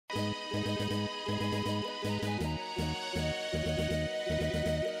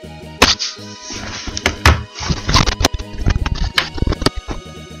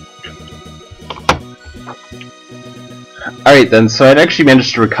Alright then, so I'd actually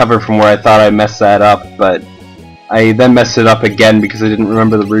managed to recover from where I thought I messed that up, but I then messed it up again because I didn't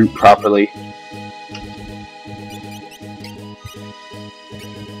remember the route properly.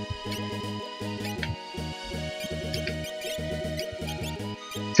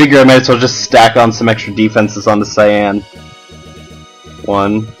 Figure I might as well just stack on some extra defenses onto Cyan.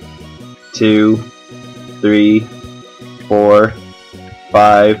 1, 2, 3, 4,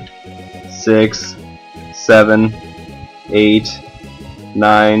 5, 6, 7, 8,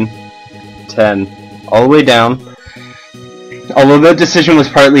 9, 10. All the way down. Although that decision was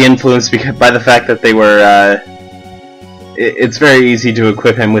partly influenced by the fact that they were, it's very easy to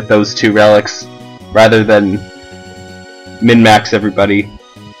equip him with those 2 relics, rather than min-max everybody.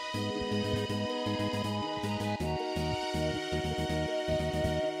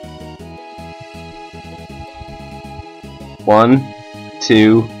 One,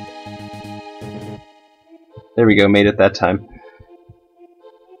 2. There we go, made it that time.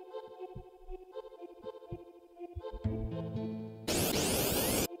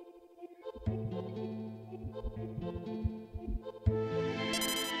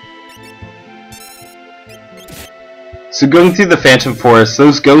 So going through the Phantom Forest,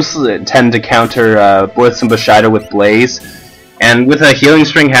 those ghosts tend to counter Blitz and Bushido with Blaze, and with a healing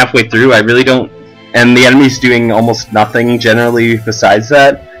string halfway through, I really don't, and the enemy's doing almost nothing generally besides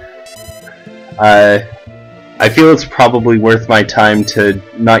that, I feel it's probably worth my time to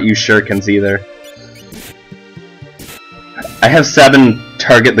not use shurikens either. I have 7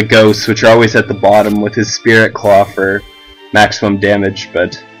 target the ghosts, which are always at the bottom, with his Spirit Claw for maximum damage,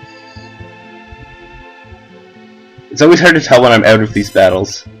 but it's always hard to tell when I'm out of these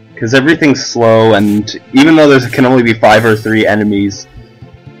battles, because everything's slow, and even though there can only be 5 or 3 enemies,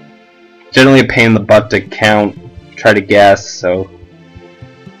 generally a pain in the butt to count, try to guess, so...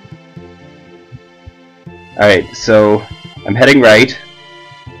 Alright, so I'm heading right,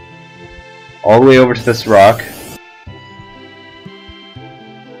 all the way over to this rock.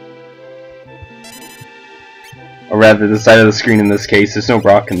 Or rather, the side of the screen in this case. There's no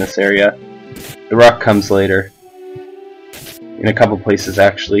rock in this area. The rock comes later. In a couple places,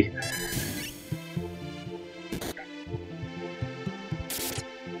 actually.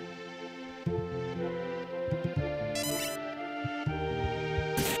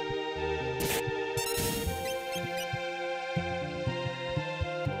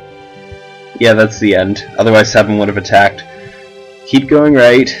 Yeah, that's the end. Otherwise 7 would have attacked. Keep going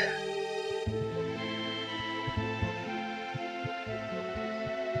right.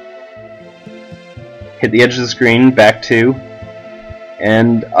 Hit the edge of the screen, back 2.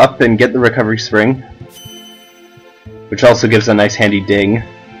 And up and get the recovery spring. Which also gives a nice handy ding.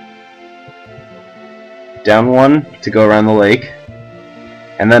 Down 1 to go around the lake.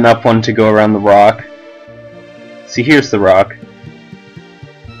 And then up 1 to go around the rock. See, here's the rock.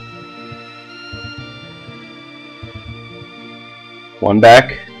 One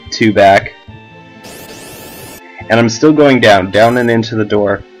back, 2 back, and I'm still going down and into the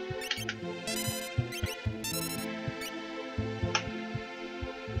door.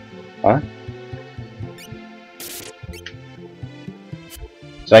 What?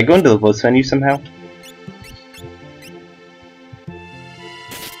 Did I go into the Blitz menu somehow?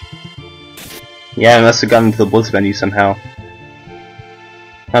 Yeah, I must have gotten into the Blitz menu somehow.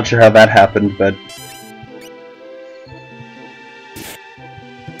 Not sure how that happened, but...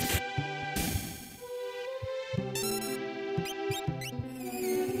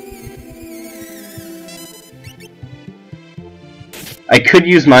 I could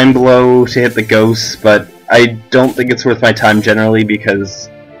use Mind Blow to hit the ghosts, but I don't think it's worth my time generally, because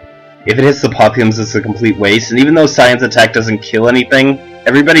if it hits the Populums, it's a complete waste, and even though Cyan's attack doesn't kill anything,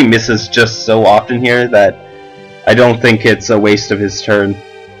 everybody misses just so often here that I don't think it's a waste of his turn.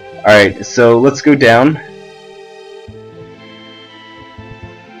 Alright, so let's go down.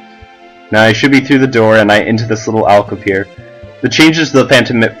 Now I should be through the door and into this little alcove here. The changes to the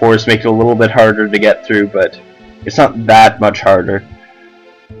Phantom Forest make it a little bit harder to get through, but it's not that much harder.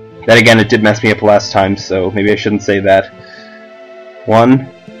 Then again, it did mess me up last time, so maybe I shouldn't say that. 1,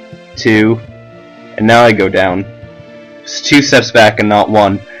 2, and now I go down. Just 2 steps back and not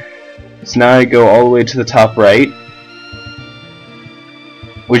 1. So now I go all the way to the top right,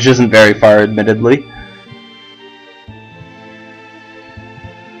 which isn't very far, admittedly.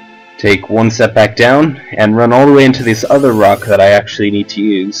 Take 1 step back down, and run all the way into this other rock that I actually need to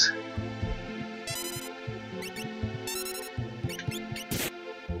use.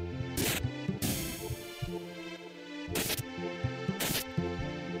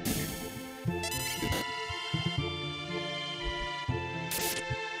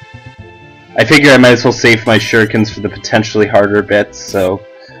 I figure I might as well save my shurikens for the potentially harder bits, so...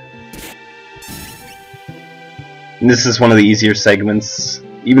 And this is one of the easier segments,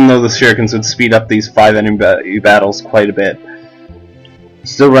 even though the shurikens would speed up these 5 enemy battles quite a bit.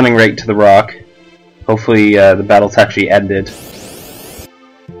 Still running right to the rock. Hopefully the battle's actually ended.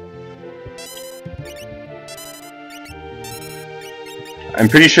 I'm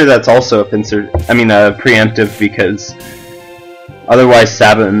pretty sure that's also a preemptive, because otherwise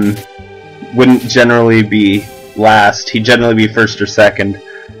Sabin wouldn't generally be last. He'd generally be first or second.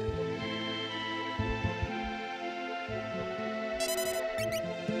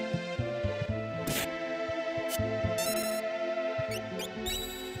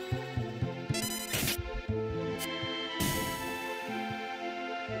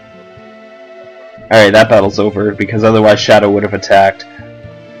 Alright, that battle's over, because otherwise Shadow would have attacked.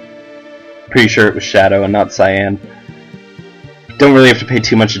 Pretty sure it was Shadow and not Cyan. Don't really have to pay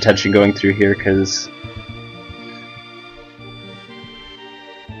too much attention going through here, because...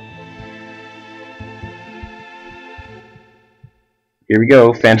 Here we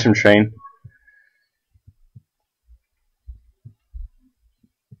go, Phantom Train.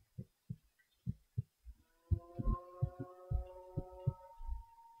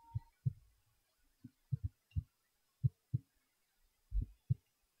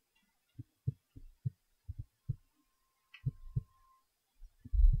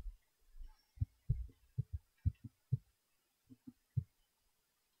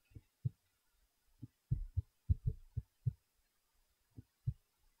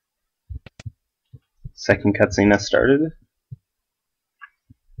 Second cutscene has started.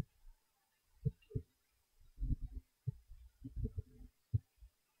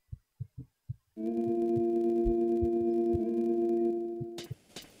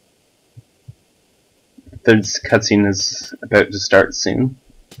 Third cutscene is about to start soon.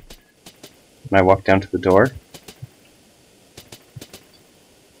 And I walk down to the door.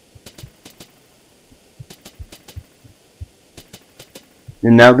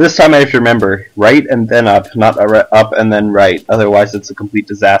 And now this time I have to remember, right and then up, not up and then right, otherwise it's a complete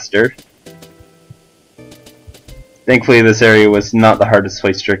disaster. Thankfully this area was not the hardest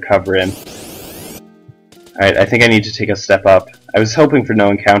place to recover in. Alright, I think I need to take a step up. I was hoping for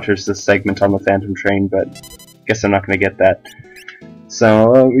no encounters this segment on the Phantom Train, but guess I'm not going to get that. So,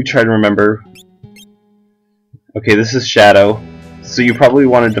 let me try to remember. Okay, this is Shadow, so you probably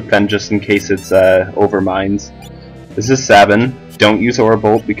want to defend just in case it's over mines. This is Sabin. Don't use Aura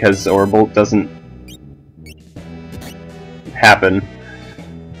Bolt because Aura Bolt doesn't happen.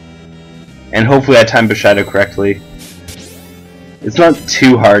 And hopefully I timed Bushido correctly. It's not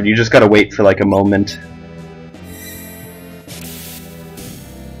too hard, you just gotta wait for like a moment.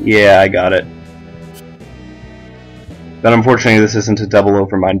 Yeah, I got it. But unfortunately this isn't a double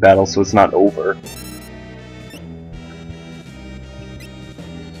overmind battle, so it's not over.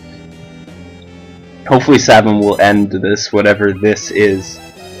 Hopefully Sabin will end this, whatever this is.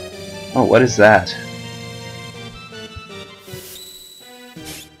 Oh, what is that?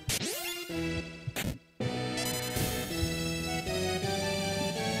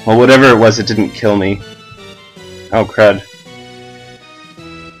 Well, whatever it was, it didn't kill me. Oh, crud.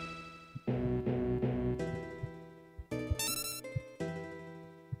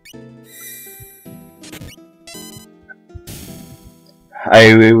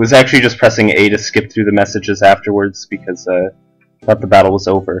 I was actually just pressing A to skip through the messages afterwards because I thought the battle was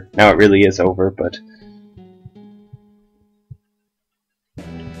over. Now it really is over, but...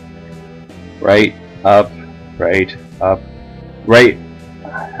 Right, up, right, up, right.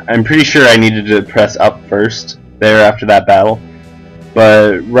 I'm pretty sure I needed to press up first there after that battle,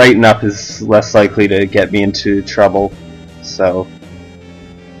 but right and up is less likely to get me into trouble, so...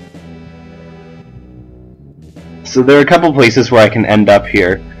 So there are a couple places where I can end up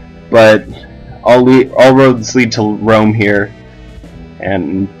here, but all roads lead to Rome here,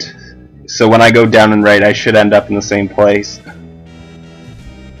 and so when I go down and right, I should end up in the same place.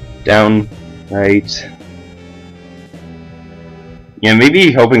 Down, right. Yeah,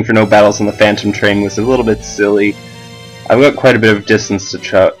 maybe hoping for no battles on the Phantom Train was a little bit silly. I've got quite a bit of distance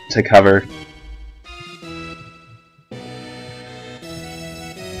to cover.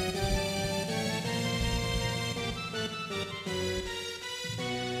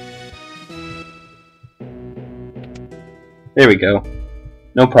 There we go.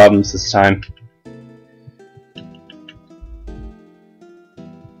 No problems this time.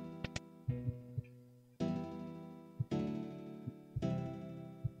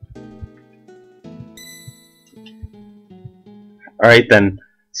 Alright then.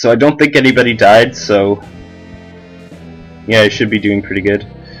 So I don't think anybody died, so... Yeah, I should be doing pretty good.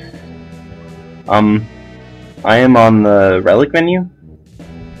 I am on the relic menu.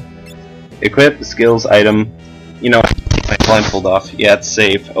 Equip, skills, item. You know, my blindfold off. Yeah, it's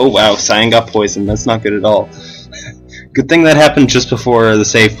safe. Oh wow, Cyan got poisoned. That's not good at all. Good thing that happened just before the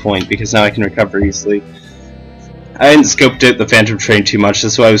save point, because now I can recover easily. I hadn't scoped out the Phantom Train too much,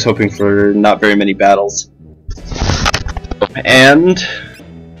 that's why I was hoping for not very many battles. And...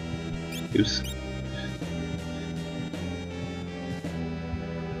 oops.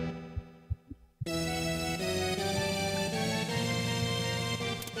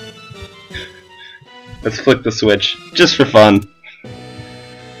 Let's flick the switch, just for fun.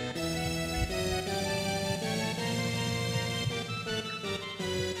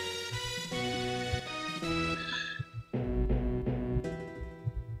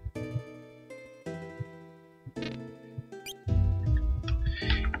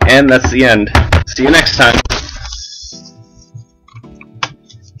 And that's the end. See you next time.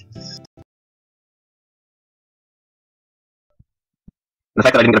 The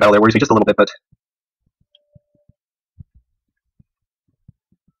fact that I didn't get a battle there worries me just a little bit, but...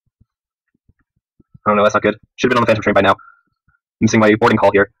 oh no, that's not good. Should have been on the Phantom Train by now. I'm missing my boarding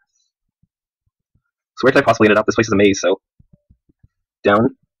call here. So where could I possibly end up? This place is a maze, so...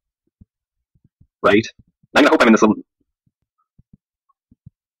 down. Right. I'm gonna hope I'm in this little...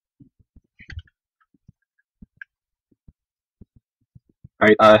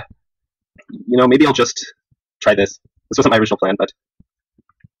 alright, you know, maybe I'll just try this. This wasn't my original plan, but...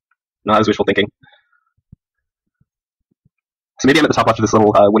 no, that was wishful thinking. So maybe I'm at the top left of this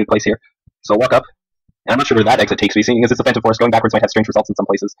little wooded place here. So I'll walk up, and I'm not sure where that exit takes me, seeing as it's a Phantom Forest, going backwards might have strange results in some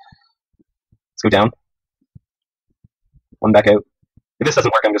places. Let's go down. One back out. If this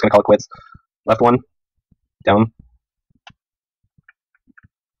doesn't work, I'm just gonna call it quits. Left one. Down.